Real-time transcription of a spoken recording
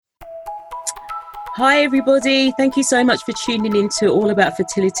Hi, everybody. Thank you so much for tuning in to All About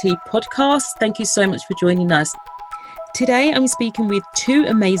Fertility podcast. Thank you so much for joining us. Today, I'm speaking with two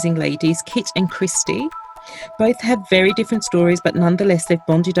amazing ladies, Kit and Christy. Both have very different stories, but nonetheless, they've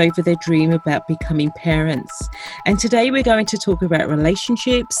bonded over their dream about becoming parents. And today, we're going to talk about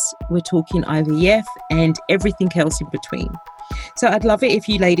relationships, we're talking IVF, and everything else in between. So I'd love it if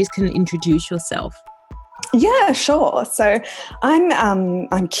you ladies can introduce yourself. Yeah, sure. So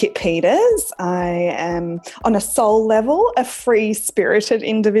I'm Kit Peters. I am on a soul level a free-spirited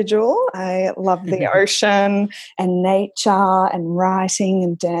individual. I love the ocean and nature and writing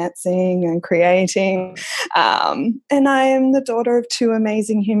and dancing and creating. And I am the daughter of two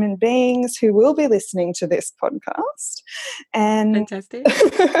amazing human beings who will be listening to this podcast. And Fantastic.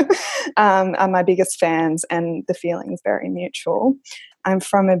 are my biggest fans, and the feeling's very mutual. I'm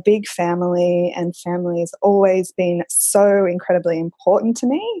from a big family, and family has always been so incredibly important to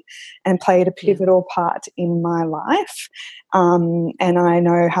me and played a pivotal part in my life. And I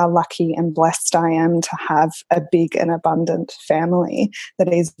know how lucky and blessed I am to have a big and abundant family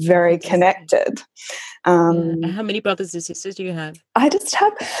that is very connected. How many brothers and sisters do you have? I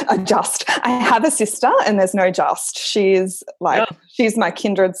have a sister, and there's no just. She's she's my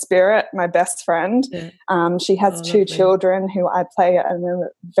kindred spirit, my best friend. Yeah. She has two children who I play a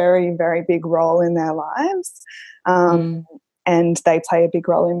very, very big role in their lives. And they play a big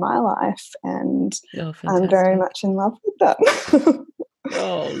role in my life, and I'm very much in love with them.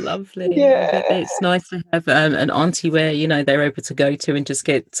 Oh, lovely. Yeah. It's nice to have an auntie where, they're able to go to and just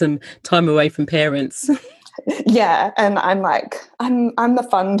get some time away from parents. Yeah, and I'm the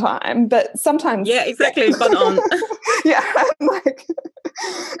fun time, but sometimes exactly, fun aunt. Yeah,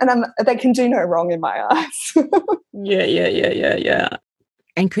 they can do no wrong in my eyes. Yeah.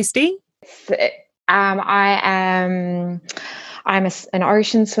 And Christy? I'm an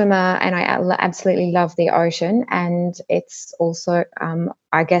ocean swimmer, and I absolutely love the ocean. And it's also,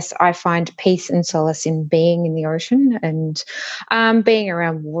 I guess, I find peace and solace in being in the ocean and being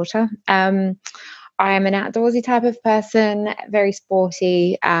around water. I am an outdoorsy type of person, very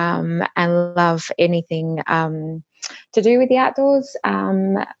sporty, and love anything to do with the outdoors.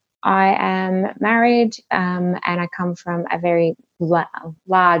 I am married, and I come from a very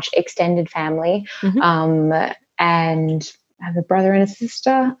large extended family, and I have a brother and a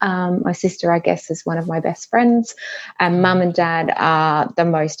sister. My sister, I guess, is one of my best friends. And mum and dad are the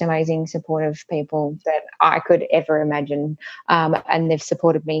most amazing, supportive people that I could ever imagine. And they've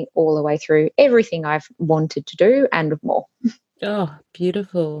supported me all the way through everything I've wanted to do and more. Oh,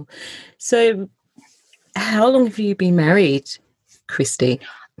 beautiful. So how long have you been married, Christy?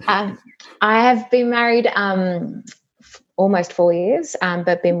 I have been married almost 4 years,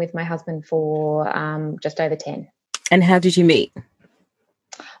 but been with my husband for just over 10. And how did you meet?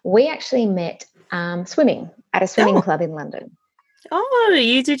 We actually met swimming at a swimming club in London. Oh,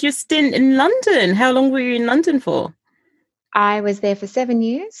 you did your stint in London. How long were you in London for? I was there for 7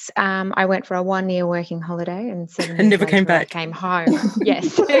 years. I went for a 1 year working holiday, and 7 years and never later came back. I came home.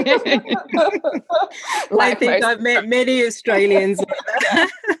 Yes. I think I've met many Australians like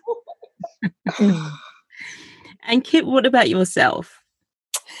that. And Kit, what about yourself?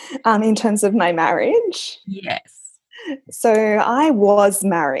 In terms of my marriage? Yes. So I was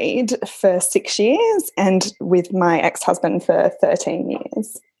married for 6 years and with my ex-husband for 13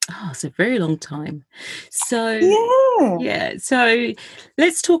 years. Oh, it's a very long time. So, So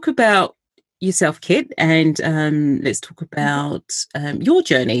let's talk about yourself, Kit, and let's talk about your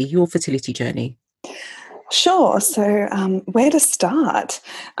journey, your fertility journey. Sure. So where to start?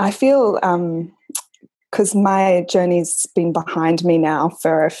 I feel because my journey's been behind me now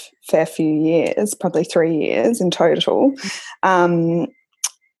for a fair few years, probably 3 years in total. So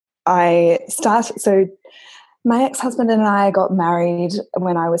my ex-husband and I got married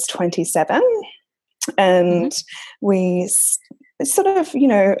when I was 27, and we sort of,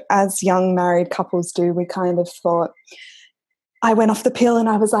 as young married couples do, we kind of thought, I went off the pill and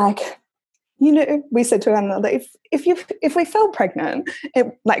I was like, we said to one another, if we fell pregnant,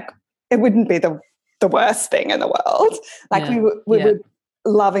 it wouldn't be the worst thing in the world. We would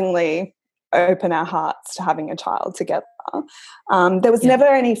lovingly open our hearts to having a child together. There was never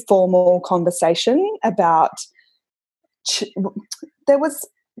any formal conversation about. There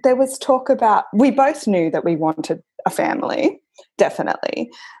was talk about. We both knew that we wanted a family, definitely,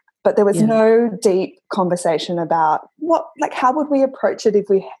 but there was no deep conversation about how would we approach it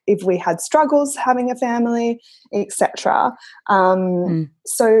if we had struggles having a family, etc.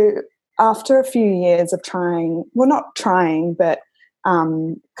 So after a few years of trying, well, not trying, but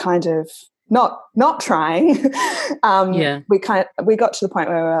kind of not trying, we got to the point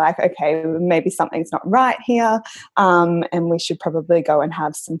where we were like, okay, maybe something's not right here, and we should probably go and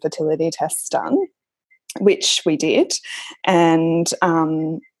have some fertility tests done, which we did. And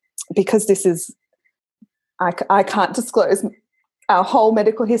because this is, I can't disclose our whole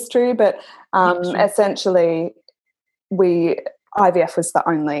medical history, but essentially IVF was the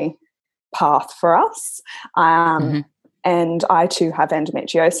only path for us. And I too have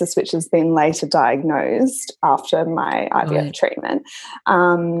endometriosis, which has been later diagnosed after my IVF treatment.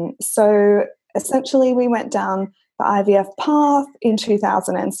 So essentially we went down the IVF path in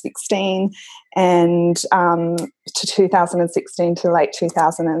 2016 and to 2016 to late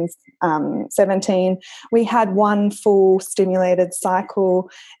 2017. We had one full stimulated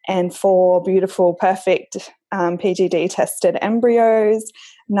cycle and 4 beautiful, perfect PGD tested embryos,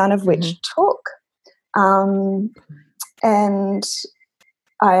 none of which took. And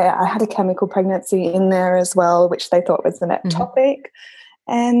I had a chemical pregnancy in there as well, which they thought was an ectopic.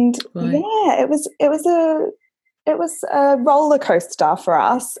 And it was a roller coaster for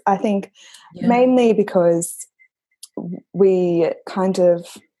us, I think, mainly because we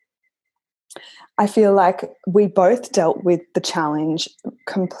I feel like we both dealt with the challenge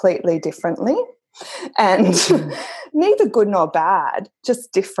completely differently, and neither good nor bad,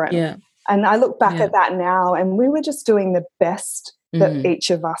 just different. Yeah. And I look back at that now, and we were just doing the best that each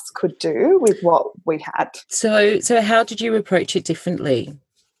of us could do with what we had. So how did you approach it differently?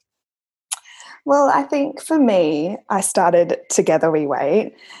 Well, I think for me, I started Together We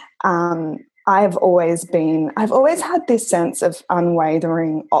Wait. I've always had this sense of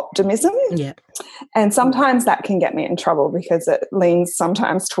unwavering optimism. Yeah. And sometimes that can get me in trouble because it leans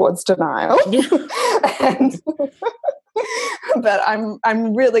sometimes towards denial. Yeah. But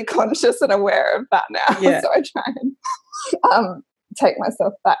I'm really conscious and aware of that now. Yeah. So I try and take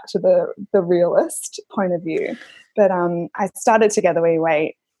myself back to the realist point of view. But I started Together We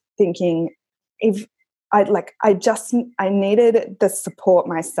Wait thinking if I needed the support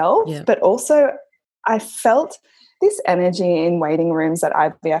myself, but also I felt this energy in waiting rooms at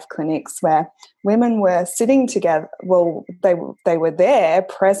IVF clinics where women were sitting together. Well, they were there,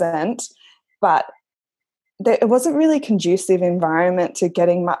 present, but it wasn't really conducive environment to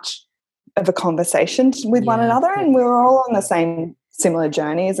getting much of a conversation with one another, and we were all on the same similar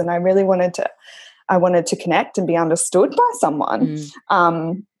journeys. And I really wanted to connect and be understood by someone.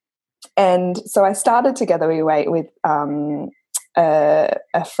 And so I started Together We Wait with a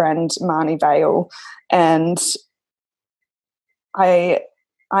friend, Marnie Vale, and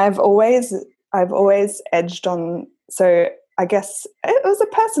I've always edged on. So I guess it was a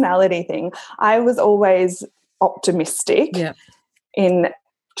personality thing. I was always optimistic in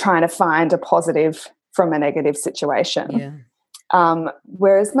trying to find a positive from a negative situation.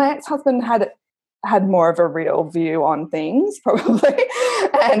 Whereas my ex-husband had more of a real view on things, probably.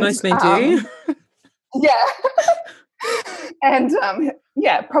 And, most men do. And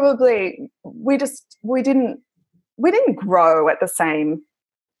probably we didn't grow at the same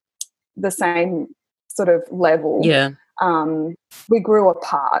sort of level. We grew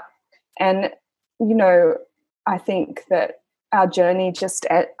apart, and I think that our journey just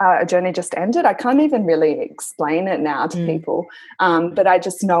ended. I can't even really explain it now to people, but I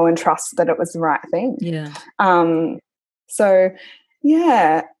just know and trust that it was the right thing. So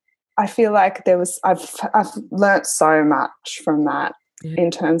I feel like I've learnt so much from that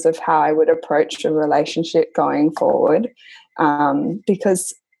in terms of how I would approach a relationship going forward,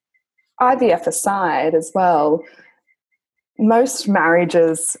 because IVF aside as well, most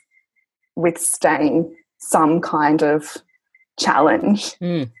marriages withstand some kind of challenge,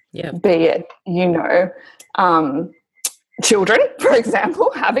 be it, children, for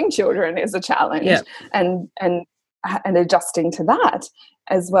example. Having children is a challenge, and adjusting to that,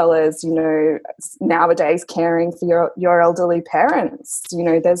 as well as, nowadays caring for your elderly parents.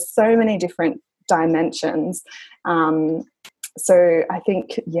 There's so many different dimensions. So I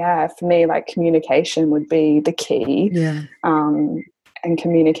think, for me, like, communication would be the key. And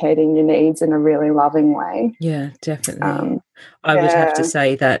communicating your needs in a really loving way. Yeah, definitely. I would have to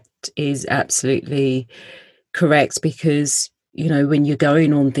say that is absolutely correct, because, when you're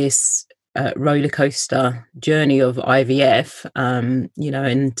going on this roller coaster journey of IVF,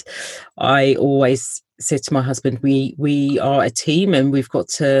 and I always said to my husband, we are a team and we've got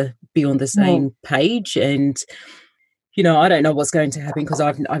to be on the same page. And I don't know what's going to happen, because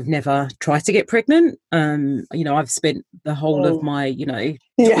I've never tried to get pregnant. I've spent the whole of my 20s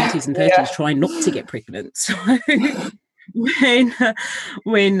and 30s trying not to get pregnant. So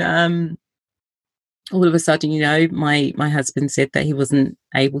when all of a sudden, my husband said that he wasn't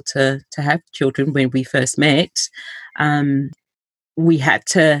able to have children when we first met. We had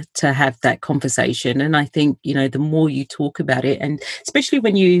to have that conversation. And I think, the more you talk about it, and especially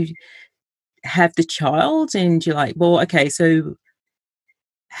when you have the child and you're like, well, okay, so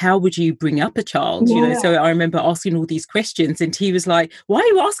how would you bring up a child? So I remember asking all these questions, and he was like, why are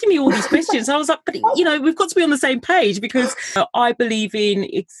you asking me all these questions? I was like, but we've got to be on the same page, because I believe in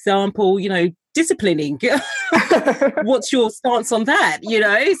example, disciplining. What's your stance on that?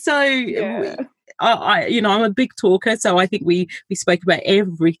 So I'm a big talker, so I think we spoke about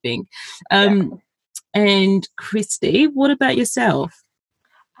everything. And Christy, what about yourself?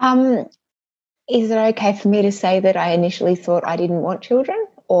 Is it okay for me to say that I initially thought I didn't want children?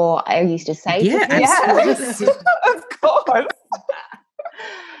 Or I used to say to yes, of course.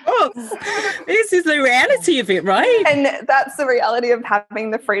 This is the reality of it, right? And that's the reality of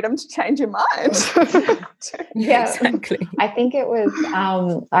having the freedom to change your mind. Yeah, exactly. I think it was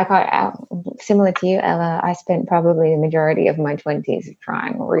similar to you, Ella. I spent probably the majority of my 20s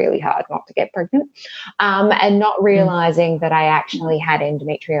trying really hard not to get pregnant, and not realizing that I actually had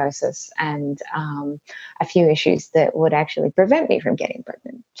endometriosis and a few issues that would actually prevent me from getting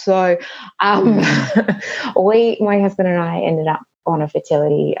pregnant. So my husband and I ended up on a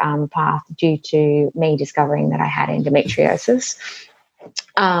fertility path due to me discovering that I had endometriosis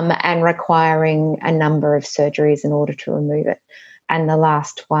and requiring a number of surgeries in order to remove it. And the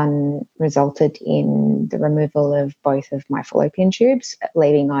last one resulted in the removal of both of my fallopian tubes,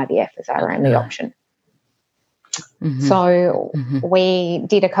 leaving IVF as our only option. Mm-hmm. So we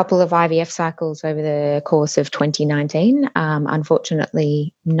did a couple of IVF cycles over the course of 2019.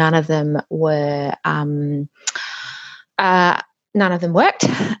 Unfortunately, none of them were none of them worked.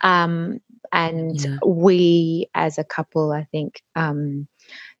 We, as a couple, I think,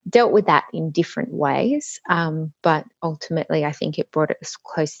 dealt with that in different ways. But ultimately, I think it brought us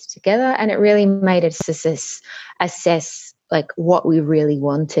closer together, and it really made us assess like what we really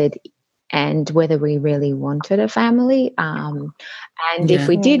wanted and whether we really wanted a family. If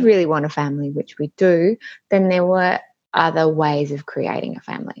we did really want a family, which we do, then there were other ways of creating a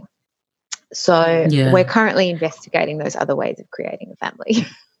family. So we're currently investigating those other ways of creating a family.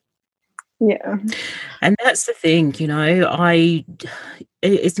 Yeah. And that's the thing,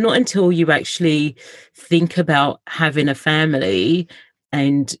 it's not until you actually think about having a family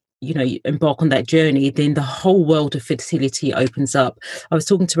and, you embark on that journey, then the whole world of fertility opens up. I was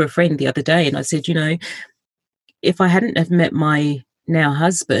talking to a friend the other day and I said, if I hadn't have met my now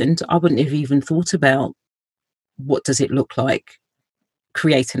husband, I wouldn't have even thought about what does it look like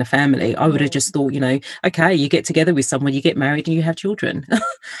creating a family. I would have just thought, okay, you get together with someone, you get married and you have children.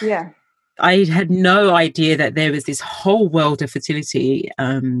 Yeah. I had no idea that there was this whole world of fertility,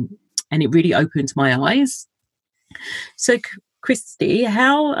 and it really opened my eyes. So, Christy,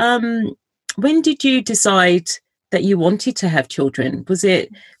 when did you decide that you wanted to have children? Was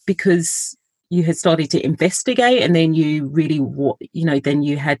it because you had started to investigate and then you really, then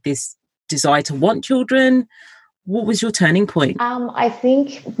you had this desire to want children? What was your turning point? I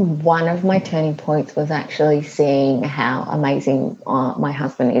think one of my turning points was actually seeing how amazing my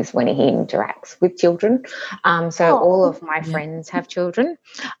husband is when he interacts with children. All of my friends have children.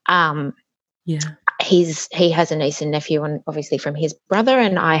 He has a niece and nephew, and obviously from his brother,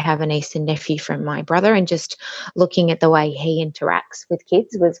 and I have a niece and nephew from my brother. And just looking at the way he interacts with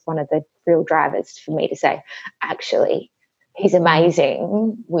kids was one of the real drivers for me to say, actually, he's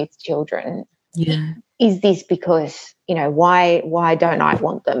amazing with children. Yeah. Is this because, why don't I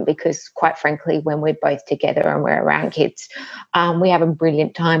want them? Because quite frankly, when we're both together and we're around kids, we have a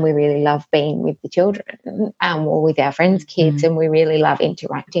brilliant time. We really love being with the children or with our friends' kids, and we really love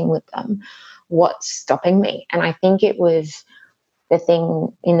interacting with them. What's stopping me? And I think it was the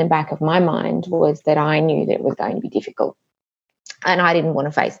thing in the back of my mind was that I knew that it was going to be difficult and I didn't want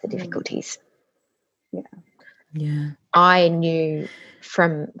to face the difficulties. Yeah. I knew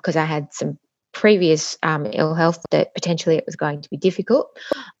because I had some previous ill health that potentially it was going to be difficult,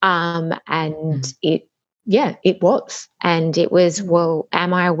 and it was, and it was, well,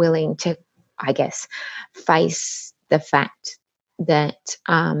 am I willing to, I guess, face the fact that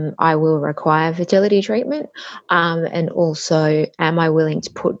I will require fertility treatment, and also am I willing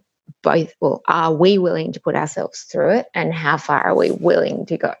to put both, well, are we willing to put ourselves through it, and how far are we willing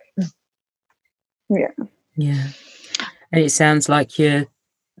to go? Yeah. And it sounds like your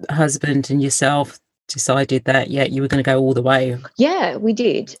husband and yourself decided that you were going to go all the way. Yeah, we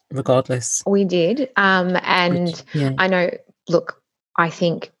did. Regardless. We did. I know, look, I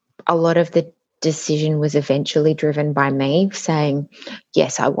think a lot of the decision was eventually driven by me saying,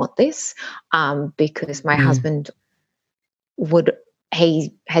 yes, I want this, because my husband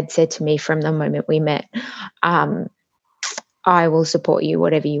he had said to me from the moment we met, I will support you,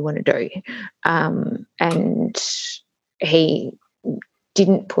 whatever you want to do. And he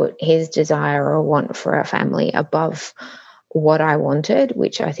didn't put his desire or want for a family above what I wanted,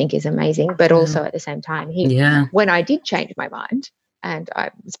 which I think is amazing. But also at the same time, when I did change my mind, and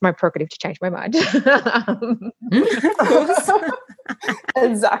it's my prerogative to change my mind. Of course.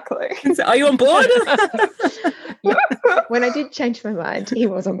 Exactly. So are you on board? Yeah. When I did change my mind, he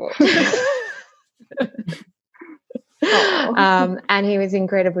was on board. And he was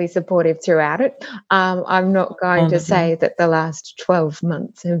incredibly supportive throughout it. I'm not going to say that the last 12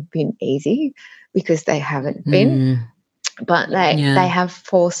 months have been easy, because they haven't been. But they have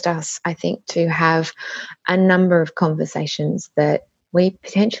forced us, I think, to have a number of conversations that we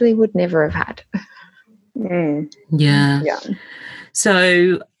potentially would never have had. Yeah.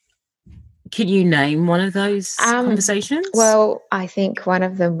 So can you name one of those conversations? Well, I think one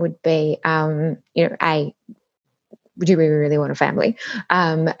of them would be, do we really want a family?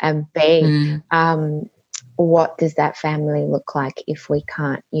 And B, what does that family look like if we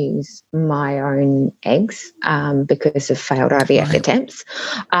can't use my own eggs because of failed IVF attempts?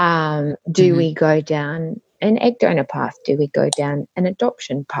 Do we go down an egg donor path? Do we go down an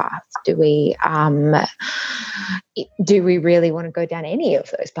adoption path? Do we really want to go down any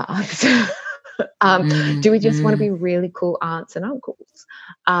of those paths? Do we just want to be really cool aunts and uncles?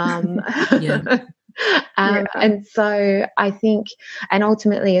 And so I think, and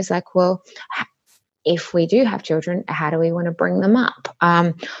ultimately it's like, well, if we do have children, how do we want to bring them up?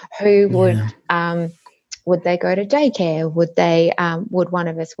 Who would they go to daycare? Would one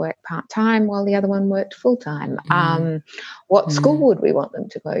of us work part-time while the other one worked full-time? What school would we want them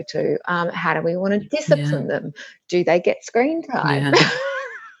to go to? How do we want to discipline them? Do they get screen time?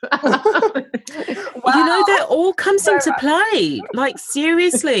 You know, that all comes into play. Like,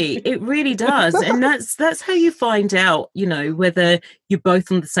 seriously, it really does. And that's how you find out, you know, whether you're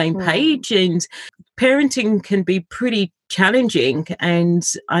both on the same page. And parenting can be pretty challenging. And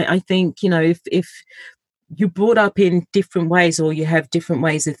I think, you know, if you're brought up in different ways, or you have different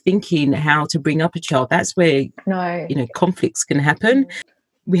ways of thinking how to bring up a child, that's where, you know, conflicts can happen.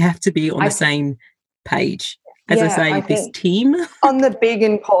 We have to be on the same page. As I say, this team. On the big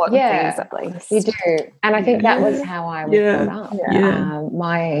important things, at least. You do. And I think that was how I was brought up.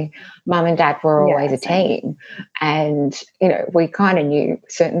 My mum and dad were always a team. And, you know, we kind of knew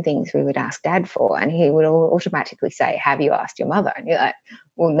certain things we would ask dad for, and he would automatically say, have you asked your mother? And you're like,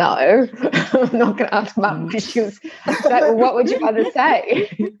 well, no, I'm not going to ask mum, because she was like, well, what would your mother say?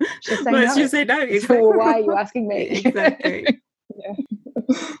 She'd say no. She'd say no. Exactly. So, well, why are you asking me? Exactly.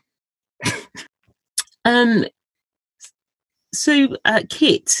 So,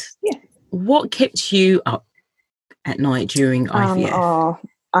 Kit, what kept you up at night during IVF?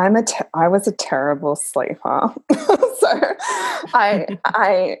 I was a terrible sleeper. So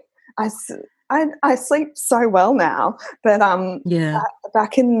I sleep so well now, but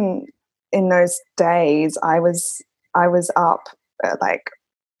back in those days, I was up like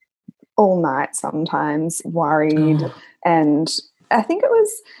all night sometimes, worried, and I think it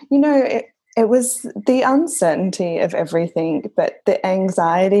was, you know, it was the uncertainty of everything, but the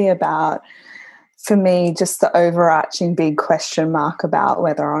anxiety about, for me, just the overarching big question mark about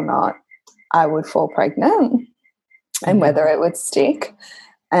whether or not I would fall pregnant and whether it would stick,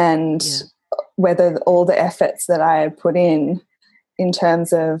 and whether all the efforts that I had put in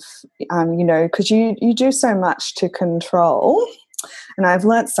terms of, you know, because you do so much to control. And I've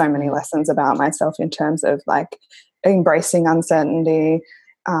learnt so many lessons about myself in terms of like embracing uncertainty,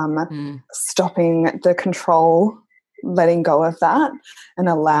 stopping the control, letting go of that and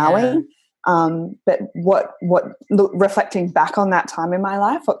allowing. But what reflecting back on that time in my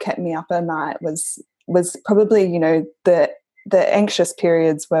life, what kept me up at night was probably, you know, the anxious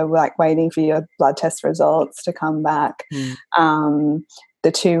periods where we're like waiting for your blood test results to come back, the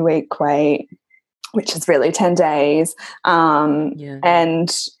 2-week wait, which is really 10 days, and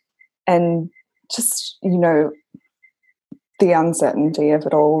just, you know, the uncertainty of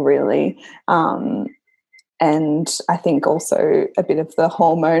it all, really. And I think also a bit of the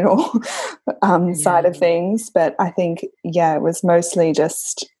hormonal side of things. But I think, it was mostly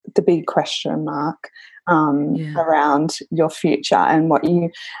just the big question mark around your future and what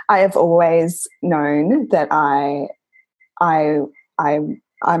I have always known that I'm a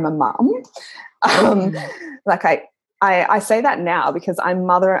mum. Like I say that now because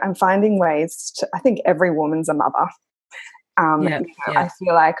I'm finding ways to, I think every woman's a mother. I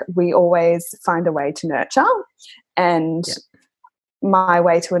feel like we always find a way to nurture, and my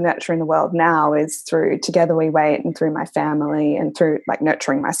way to nurture in the world now is through Together We Wait and through my family and through like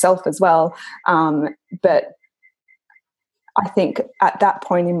nurturing myself as well. But I think at that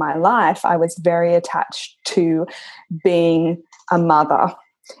point in my life, I was very attached to being a mother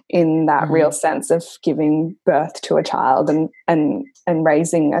in that real sense of giving birth to a child and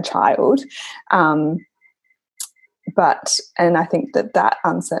raising a child. And I think that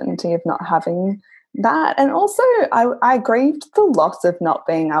uncertainty of not having that, and also I grieved the loss of not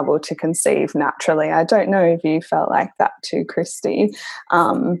being able to conceive naturally. I don't know if you felt like that too, Christy.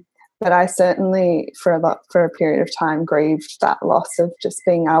 But I certainly, for a period of time, grieved that loss of just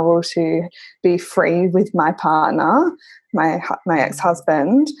being able to be free with my partner, my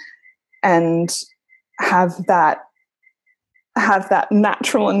ex-husband, and have that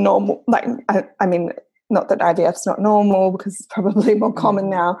natural and normal. Like, I mean, not that IVF's not normal, because it's probably more common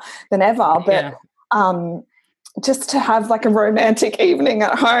now than ever, but just to have like a romantic evening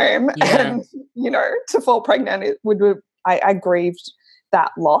at home and, to fall pregnant, I grieved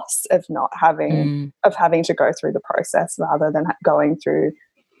that loss of not having having to go through the process rather than going through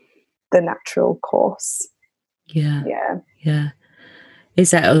the natural course. Yeah.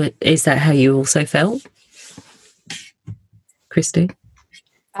 Is that how you also felt, Christy?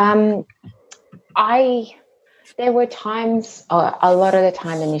 There were times, a lot of the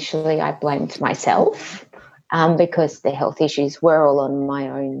time initially, I blamed myself because the health issues were all on my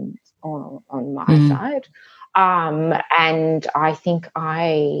own, on my side. And I think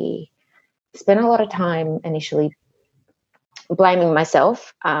I spent a lot of time initially blaming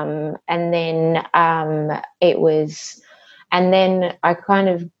myself. And then and then I kind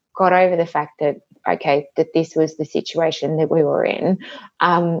of got over the fact that this was the situation that we were in.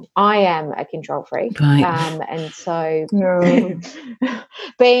 I am a control freak. Right. And so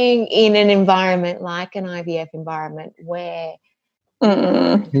being in an environment like an IVF environment where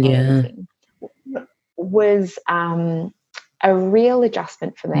was a real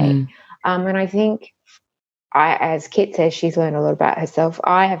adjustment for me. And I think as Kit says, she's learned a lot about herself.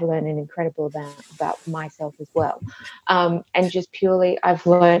 I have learned an incredible amount about myself as well. And just purely, I've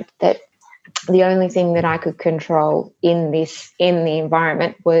learned that the only thing that I could control in the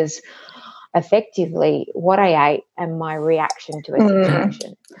environment was effectively what I ate and my reaction to a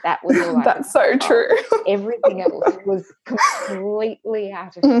situation. That was all. That's so true. Everything else was completely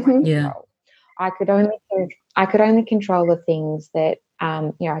out of my control. I could only control the things that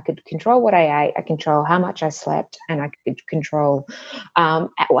I could control what I ate, I control how much I slept, and I could control how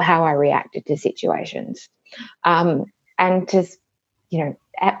I reacted to situations. And just,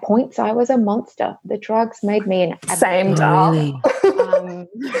 at points I was a monster. The drugs made me an same. Really?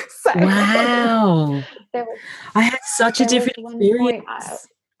 Same. Wow. I had such a different experience.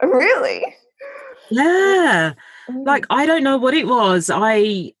 Really? Yeah. Like, I don't know what it was.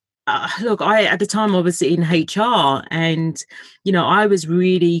 At the time I was in HR, and I was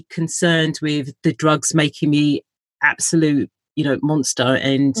really concerned with the drugs making me absolute monster,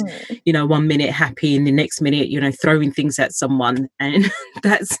 and 1 minute happy and the next minute throwing things at someone, and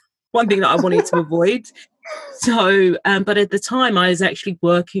that's one thing that I wanted to avoid. So but at the time I was actually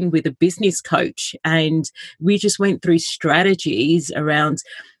working with a business coach, and we just went through strategies around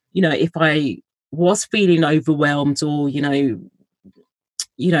if I was feeling overwhelmed or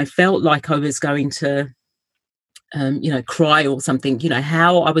felt like I was going to, cry or something,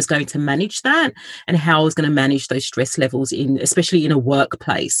 how I was going to manage that and how I was going to manage those stress levels especially in a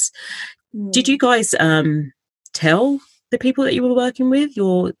workplace. Did you guys tell the people that you were working with,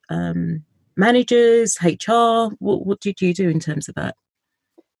 your managers, HR? What did you do in terms of that?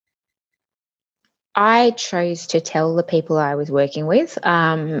 I chose to tell the people I was working with.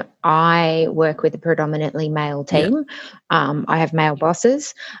 I work with a predominantly male team. I have male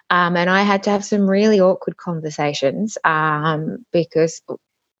bosses, and I had to have some really awkward conversations because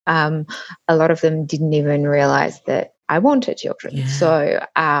a lot of them didn't even realise that I wanted children. Yeah. So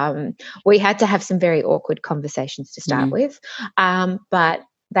we had to have some very awkward conversations to start with, but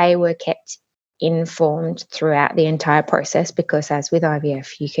they were kept informed throughout the entire process, because as with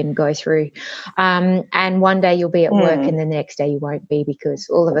IVF you can go through and one day you'll be at work and the next day you won't be, because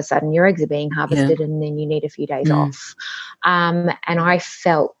all of a sudden your eggs are being harvested and then you need a few days off. And I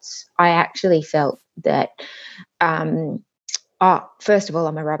actually felt that first of all,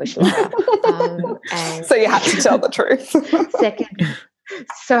 I'm a rubbish liar. And so you had to tell the truth.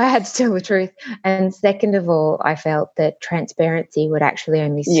 So I had to tell the truth. And second of all, I felt that transparency would actually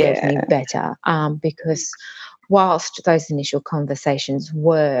only serve me better, because whilst those initial conversations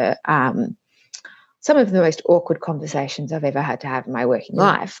were some of the most awkward conversations I've ever had to have in my working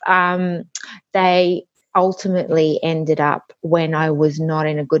life. They ultimately ended up when I was not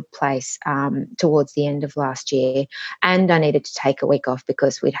in a good place towards the end of last year, and I needed to take a week off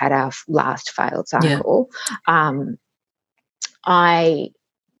because we'd had our last failed cycle. I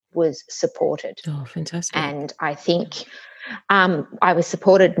was supported. Oh, fantastic. And I think I was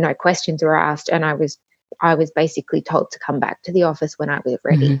supported, no questions were asked, and I was basically told to come back to the office when I was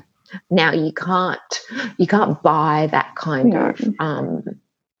ready. Now you can't buy that kind of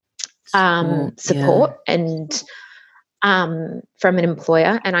support and from an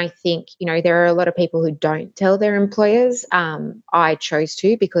employer. And I think, there are a lot of people who don't tell their employers. I chose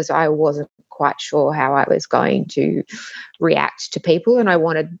to, because I wasn't quite sure how I was going to react to people, and I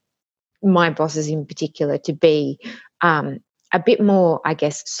wanted my bosses in particular to be a bit more, I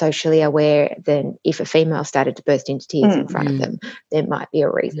guess, socially aware than if a female started to burst into tears in front of them. There might be a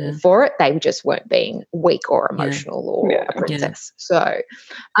reason for it. They just weren't being weak or emotional or a princess. So,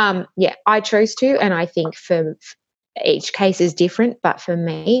 I chose to, and I think for each case is different, but for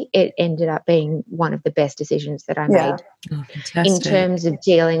me, it ended up being one of the best decisions that I made in terms of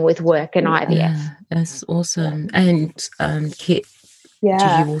dealing with work and IVF. Yeah, that's awesome. And Kit, did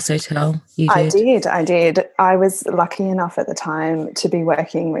you also tell? You did? I did. I was lucky enough at the time to be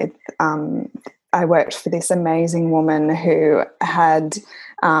working with, I worked for this amazing woman who had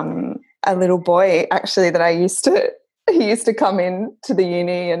a little boy actually that he used to come in to the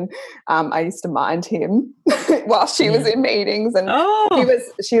uni, and I used to mind him while she was in meetings, and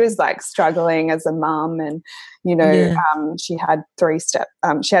she was like struggling as a mum, and she had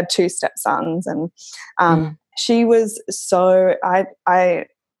she had 2 stepsons, and she was so I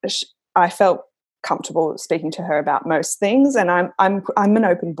felt comfortable speaking to her about most things, and I'm an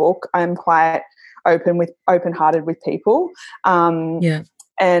open book. I'm quite open-hearted with people, and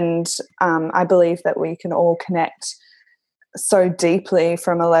I believe that we can all connect so deeply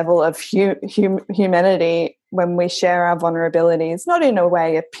from a level of humanity when we share our vulnerabilities, not in a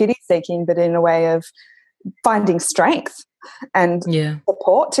way of pity-seeking, but in a way of finding strength and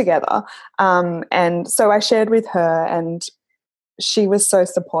support together. And so I shared with her, and she was so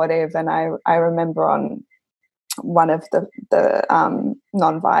supportive. And I remember on one of the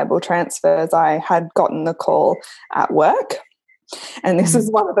non-viable transfers, I had gotten the call at work. And this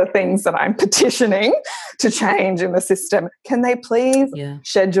is one of the things that I'm petitioning to change in the system. Can they please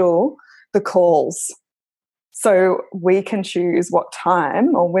schedule the calls so we can choose what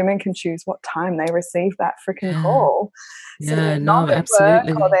time, or women can choose what time they receive that freaking call? So they're not at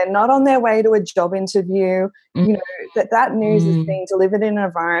absolutely. work, or they're not on their way to a job interview. That news is being delivered in an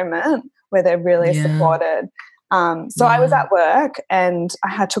environment where they're really supported. So I was at work, and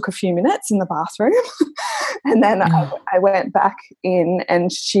I took a few minutes in the bathroom, and then I went back in,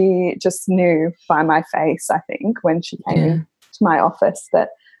 and she just knew by my face, I think, when she came into my office, that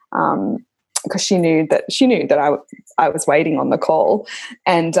because she knew that I was waiting on the call,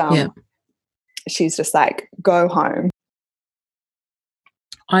 and she's just like, go home.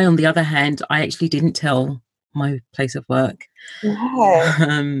 I, on the other hand, I actually didn't tell my place of work.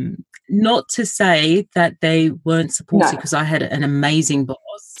 Not to say that they weren't supportive, because I had an amazing boss.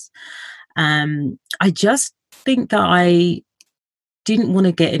 I just think that I didn't want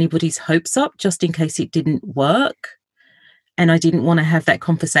to get anybody's hopes up just in case it didn't work, and I didn't want to have that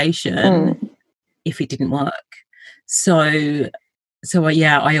conversation if it didn't work. So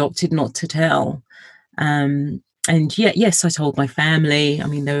I opted not to tell. And yes, I told my family. I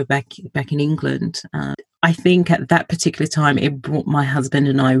mean, they were back in England. I think at that particular time, it brought my husband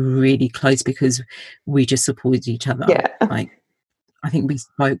and I really close, because we just supported each other. Like, I think we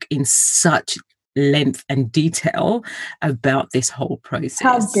spoke in such length and detail about this whole process.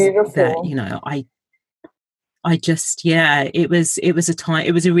 How beautiful! That I just it was a time.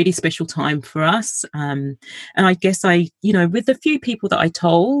 It was a really special time for us. And I guess with the few people that I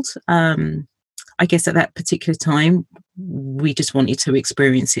told, I guess at that particular time, we just wanted to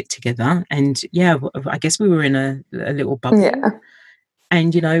experience it together. And I guess we were in a little bubble.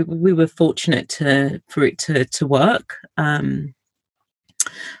 And we were fortunate for it to work.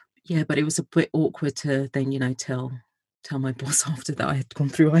 But it was a bit awkward to then tell my boss after that I had gone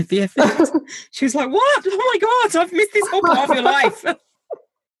through IVF. She was like, "What? Oh my God, I've missed this whole part of your life."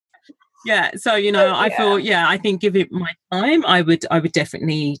 So I thought, I think give it my time. I would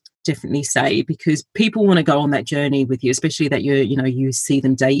definitely say, because people want to go on that journey with you, especially that you see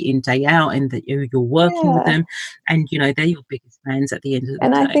them day in, day out, and that you're working with them, and they're your biggest fans at the end of the day.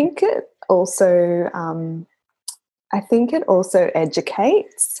 And I think it also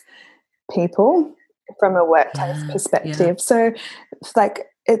educates people from a workplace perspective. So like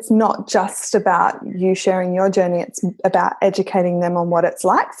it's not just about you sharing your journey, it's about educating them on what it's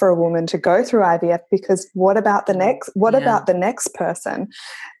like for a woman to go through IVF, because what about the next person?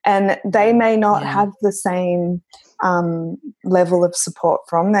 And they may not have the same level of support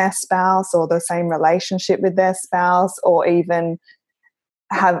from their spouse, or the same relationship with their spouse, or even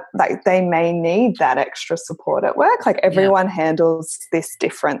have, like, they may need that extra support at work. Like, everyone handles this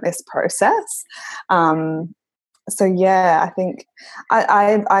different, this process. So I think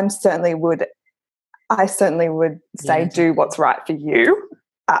I certainly would say do what's right for you.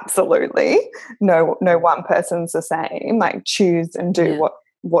 Absolutely. No one person's the same. Like, choose and do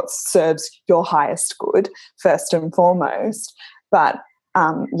what serves your highest good first and foremost. But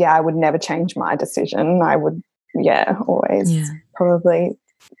I would never change my decision. I would always probably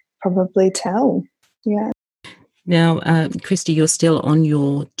tell. Yeah. Now, Christy, you're still on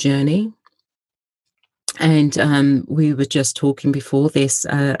your journey. And we were just talking before this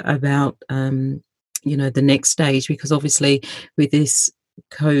about, the next stage, because obviously with this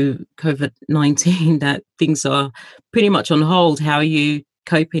COVID-19, that things are pretty much on hold. How are you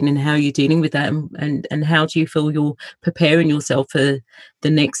coping, and how are you dealing with that? And how do you feel you're preparing yourself for the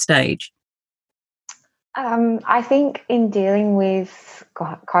next stage? I think in dealing with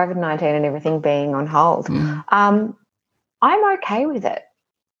COVID-19 and everything being on hold, I'm okay with it.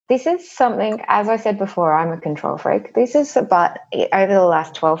 This is something, as I said before, I'm a control freak. But over the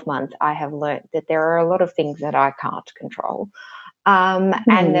last 12 months, I have learned that there are a lot of things that I can't control,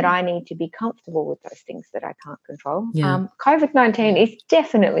 and that I need to be comfortable with those things that I can't control. COVID-19 is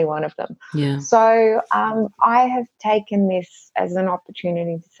definitely one of them. Yeah. So I have taken this as an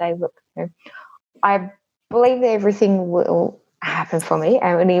opportunity to say, look, I believe that everything will happen for me,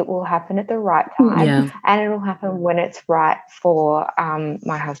 and it will happen at the right time, and it will happen when it's right for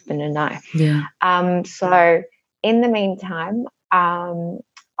my husband and I. So in the meantime, I'm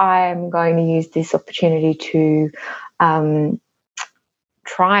going to use this opportunity to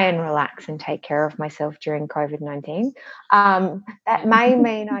try and relax and take care of myself during COVID-19. That may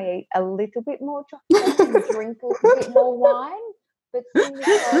mean I eat a little bit more chocolate and drink a bit more wine. But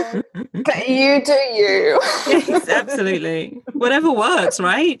you do you. Yes, absolutely. Whatever works,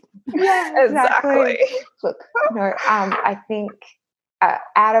 right? Yeah, exactly. Look, I think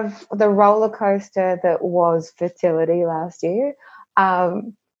out of the roller coaster that was fertility last year,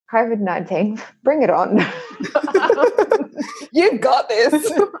 COVID-19, bring it on. You've got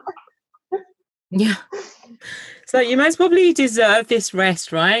this. Yeah. So you most probably deserve this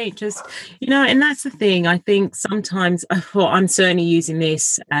rest, right? Just, and that's the thing. I think sometimes, I'm certainly using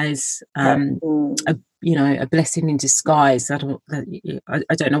this as a blessing in disguise. I don't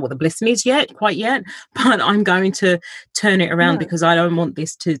know what the blessing is quite yet, but I'm going to turn it around because I don't want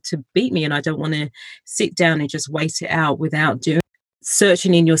this to beat me, and I don't want to sit down and just wait it out without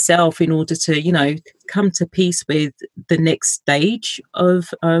searching in yourself in order to, come to peace with the next stage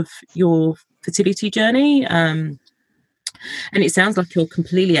of your fertility journey. And it sounds like you're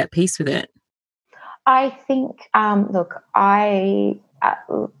completely at peace with it. I think, look, I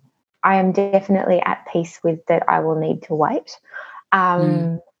am definitely at peace with that. I will need to wait.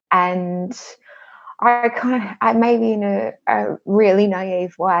 And I maybe in a really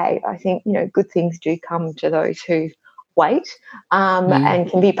naive way, I think, good things do come to those who wait and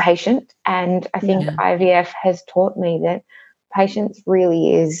can be patient. And I think IVF has taught me that patience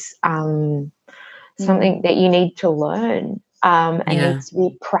really is something that you need to learn and needs to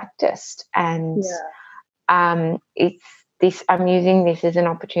be practiced. And it's this. I'm using this as an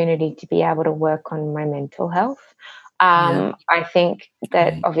opportunity to be able to work on my mental health. I think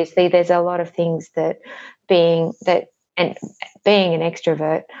that obviously there's a lot of things that being an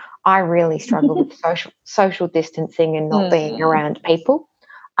extrovert, I really struggle with social distancing and not being around people.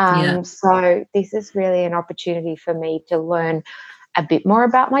 So this is really an opportunity for me to learn a bit more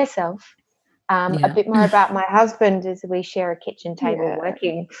about myself, a bit more about my husband as we share a kitchen table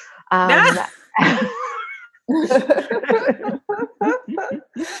working.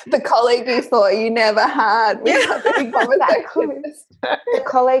 The colleague you thought you never had. We had a big conversation. The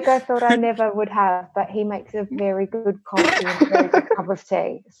colleague I thought I never would have, but he makes a very good coffee and a very good cup of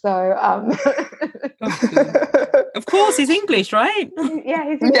tea. So, of course, he's English, right? Yeah,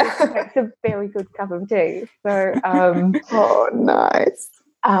 he's English. He makes a very good cup of tea. So, oh, nice.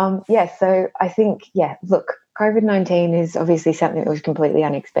 So I think, look, COVID-19 is obviously something that was completely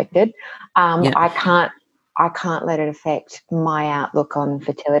unexpected. I can't let it affect my outlook on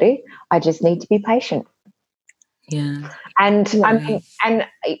fertility. I just need to be patient. Yeah. And I mean, and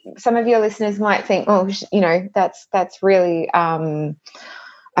some of your listeners might think, that's really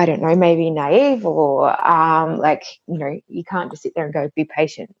I don't know, maybe naive or like, you know, you can't just sit there and go, be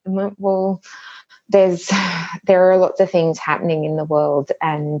patient. Well, there are lots of things happening in the world,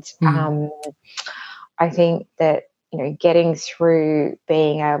 and I think that, you know, getting through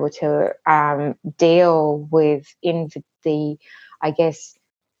being able to deal with I guess,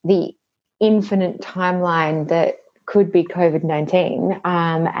 the infinite timeline that could be COVID-19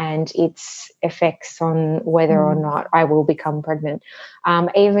 and its effects on whether or not I will become pregnant.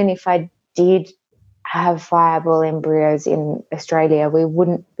 Even if I did have viable embryos in Australia, we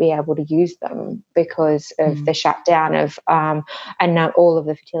wouldn't be able to use them because of the shutdown of and not all of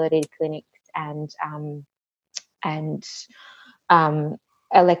the fertility clinics and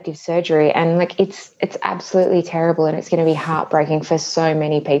elective surgery, and like it's absolutely terrible, and it's going to be heartbreaking for so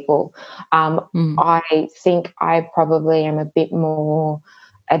many people. I think I probably am a bit more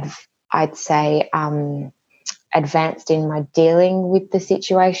I'd say advanced in my dealing with the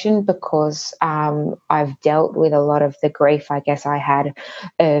situation because I've dealt with a lot of the grief, I guess, I had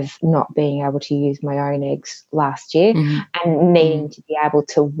of not being able to use my own eggs last year and needing to be able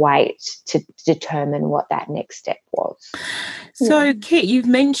to wait to determine what that next step was. So, Kit, you've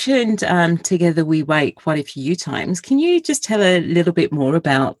mentioned Together We Wait quite a few times. Can you just tell a little bit more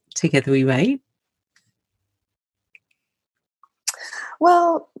about Together We Wait?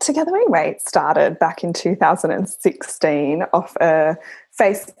 Well, Together We Wait started back in 2016 off a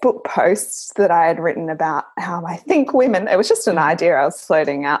Facebook post that I had written about how I think women, it was just an idea I was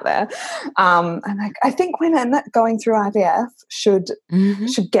floating out there. And I think women going through IVF should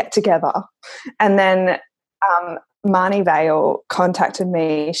get together. And then Marnie Vale contacted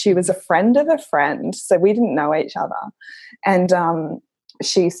me. She was a friend of a friend, so we didn't know each other. And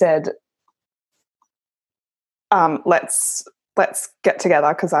she said, let's get together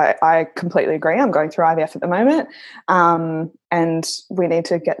because I completely agree. I'm going through IVF at the moment and we need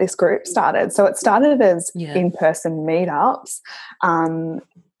to get this group started. So it started as in-person meetups,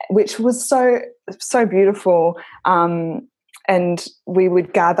 which was so beautiful. And we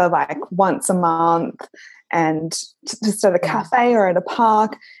would gather like once a month and just at a cafe or at a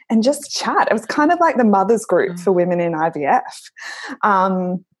park and just chat. It was kind of like the mothers group for women in IVF.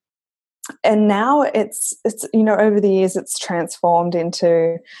 And now it's you know, over the years it's transformed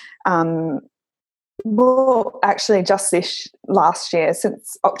into well, actually just this last year,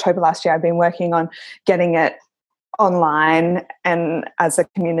 since October last year, I've been working on getting it online and as a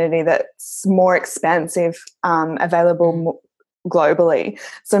community that's more expansive, available globally.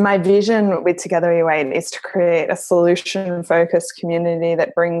 So my vision with Together We Wait is to create a solution-focused community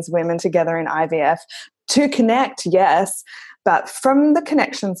that brings women together in IVF to connect, yes, but from the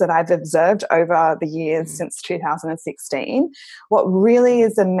connections that I've observed over the years since 2016, what really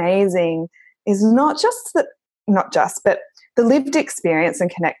is amazing is but the lived experience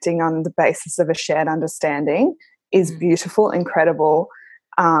and connecting on the basis of a shared understanding is beautiful, incredible,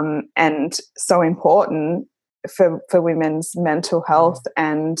 and so important for women's mental health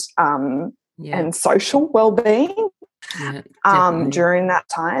and social well-being. During that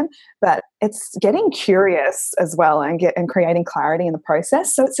time, but it's getting curious as well and creating clarity in the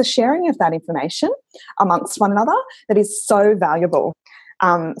process. So it's a sharing of that information amongst one another that is so valuable.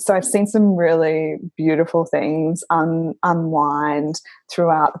 So I've seen some really beautiful things unwind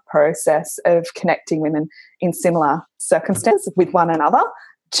throughout the process of connecting women in similar circumstances with one another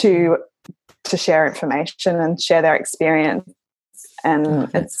to share information and share their experience. And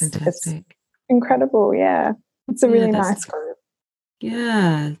it's incredible, yeah. It's a really nice group.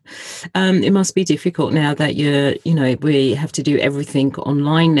 Yeah. It must be difficult now that we have to do everything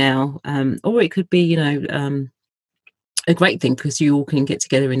online now. Or it could be, a great thing because you all can get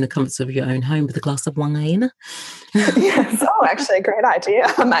together in the comforts of your own home with a glass of wine. Yes. Oh, actually, a great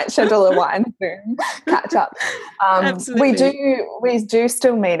idea. I might schedule a wine soon, catch up. Absolutely. We do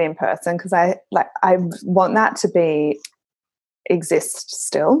still meet in person because I want that to exist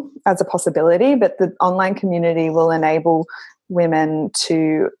still as a possibility, but the online community will enable women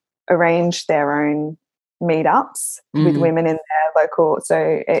to arrange their own meetups with women in their local.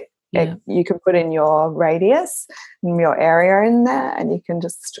 So you can put in your radius and your area in there, and you can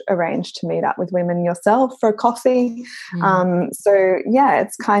just arrange to meet up with women yourself for a coffee. So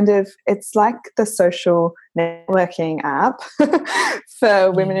it's like the social networking app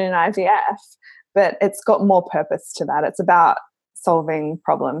for women in IVF, but it's got more purpose to that. It's about solving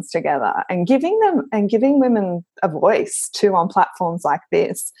problems together and giving women a voice too on platforms like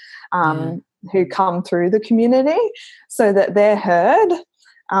this, who come through the community so that they're heard.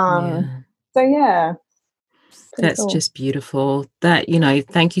 That's cool. Just beautiful. That,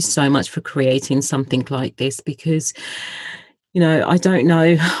 thank you so much for creating something like this, because I don't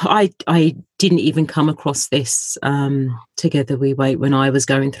know. I didn't even come across this Together We Wait when I was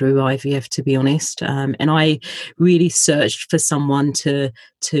going through IVF, to be honest. And I really searched for someone to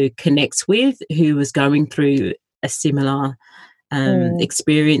connect with who was going through a similar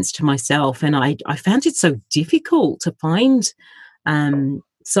experience to myself. And I found it so difficult to find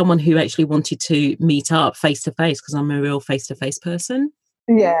someone who actually wanted to meet up face to face, because I'm a real face to face person.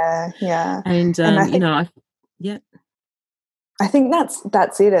 Yeah. And, I think, I think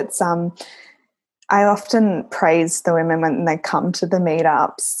that's it. It's I often praise the women when they come to the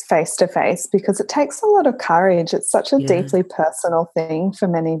meetups face to face, because it takes a lot of courage. It's such a deeply personal thing for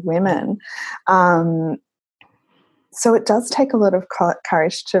many women. So it does take a lot of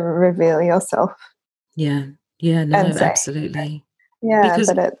courage to reveal yourself. Yeah, no, absolutely. Yeah,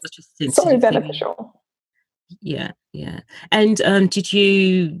 because but it's so beneficial. Yeah. And did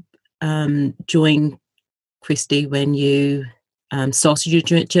you join Christy when you started your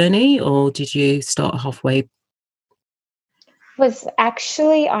journey, or did you start halfway? It was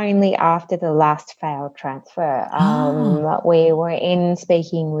actually only after the last failed transfer. We were in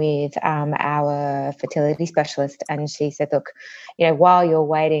speaking with our fertility specialist, and she said, look, while you're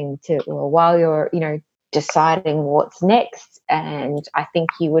deciding what's next, and I think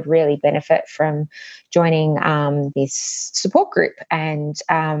you would really benefit from joining this support group. And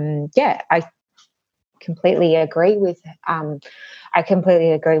I completely agree with her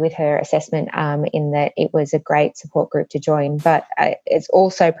assessment in that it was a great support group to join, but it's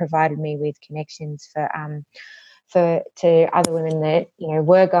also provided me with connections to other women that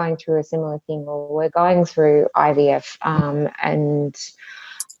were going through a similar thing, or were going through IVF, and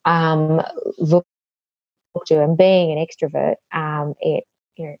and being an extrovert, it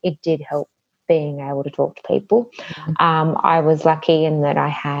did help being able to talk to people. I was lucky in that I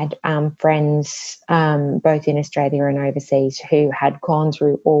had friends both in Australia and overseas who had gone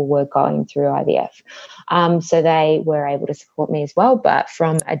through or were going through IVF. So they were able to support me as well, but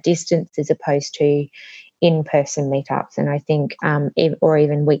from a distance as opposed to in-person meetups, and I think or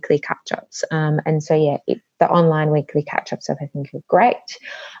even weekly catch-ups. And so the online weekly catch-ups I think are great,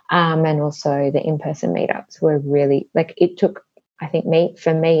 and also the in-person meetups were really, it took, I think,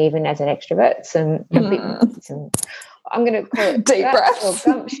 for me even as an extrovert, some I'm going to call it deep breaths or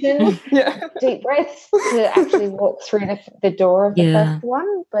gumption, deep breaths to actually walk through the door of the first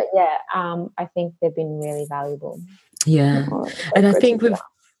one. But I think they've been really valuable. And I think we've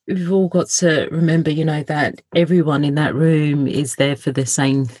all got to remember, that everyone in that room is there for the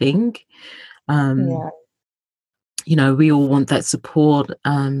same thing. We all want that support.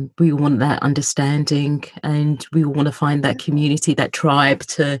 We all want that understanding, and we all want to find that community, that tribe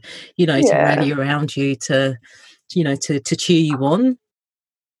to rally around you, to cheer you on.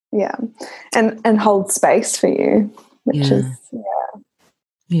 Yeah, and hold space for you, which is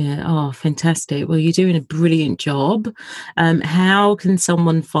Yeah. Oh, fantastic. Well, you're doing a brilliant job. How can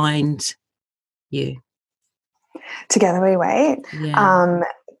someone find you? Together We Wait.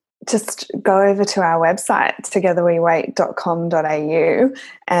 Just go over to our website, togetherwewait.com.au,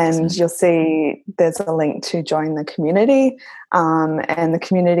 and you'll see there's a link to join the community. And the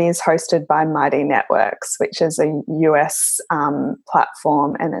community is hosted by Mighty Networks, which is a US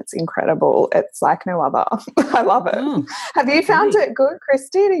platform, and it's incredible. It's like no other. I love it. Have you found it good,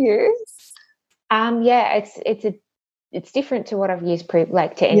 Christy, to use? It's different to what I've used to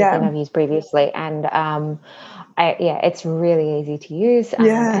anything I've used previously, and it's really easy to use,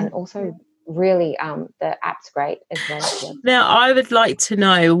 and also really the app's great as well. Now, I would like to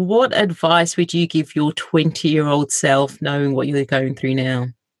know, what advice would you give your 20-year-old self, knowing what you're going through now?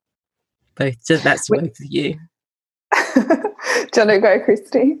 So that's both of you. Do you want to go,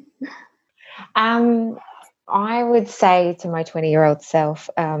 Christy? I would say to my 20-year-old self,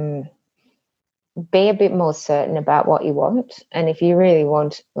 be a bit more certain about what you want, and if you really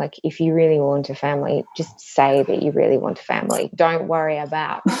want a family, just say that you really want a family. Don't worry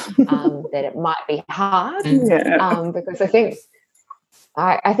about that it might be hard, because I think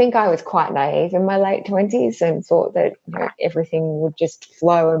I was quite naive in my late 20s and thought that everything would just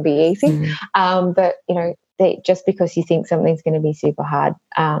flow and be easy. But just because you think something's going to be super hard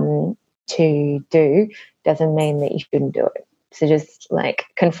to do doesn't mean that you shouldn't do it. So just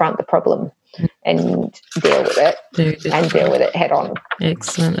confront the problem and deal with it, deal with it head on.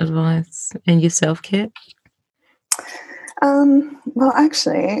 Excellent advice. And yourself, Kat? Well,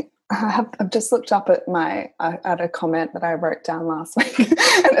 actually, I've just looked up at a comment that I wrote down last week,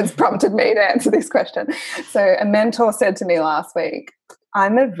 and it's prompted me to answer this question. So a mentor said to me last week,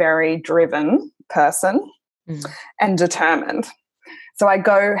 I'm a very driven person and determined. So I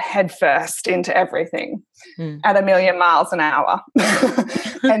go headfirst into everything at 1,000,000 miles an hour.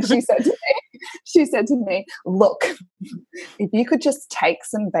 And she said to me, look, if you could just take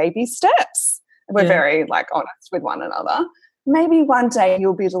some baby steps, we're very like honest with one another, maybe one day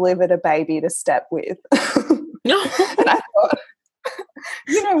you'll be delivered a baby to step with. And I thought,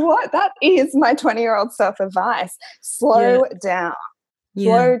 you know what? That is my 20-year-old self-advice. Slow down.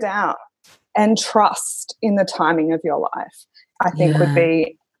 Slow down and trust in the timing of your life, I think would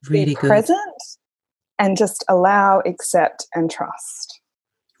be really present and just allow, accept and trust.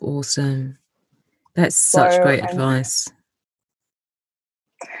 Awesome. That's such great advice.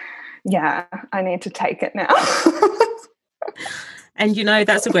 Yeah, I need to take it now. And, you know,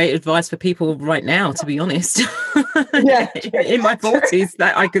 that's a great advice for people right now, to be honest. Yeah, in my 40s,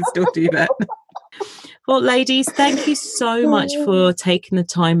 that I could still do that. Well, ladies, thank you so much for taking the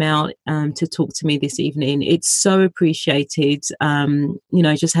time out to talk to me this evening. It's so appreciated, you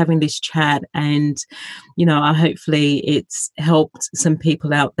know, just having this chat. And, you know, hopefully it's helped some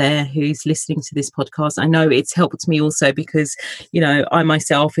people out there who's listening to this podcast. I know it's helped me also because, you know, I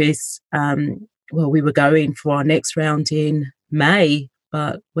myself is, we were going for our next round in May,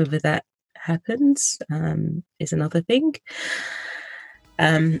 but whether that happens is another thing.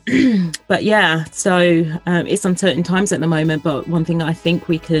 But yeah, so it's uncertain times at the moment, but one thing I think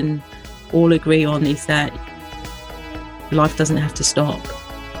we can all agree on is that life doesn't have to stop.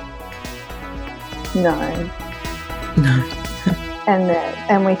 No.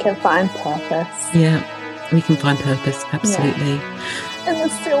 And we can find purpose. Yeah, we can find purpose, absolutely. Yeah. And the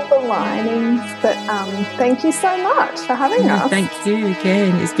silver linings. But thank you so much for having us. Thank you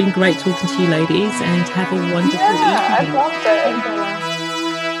again. It's been great talking to you, ladies, and have a wonderful evening. I loved it.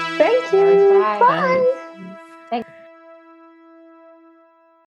 Thank you. Bye.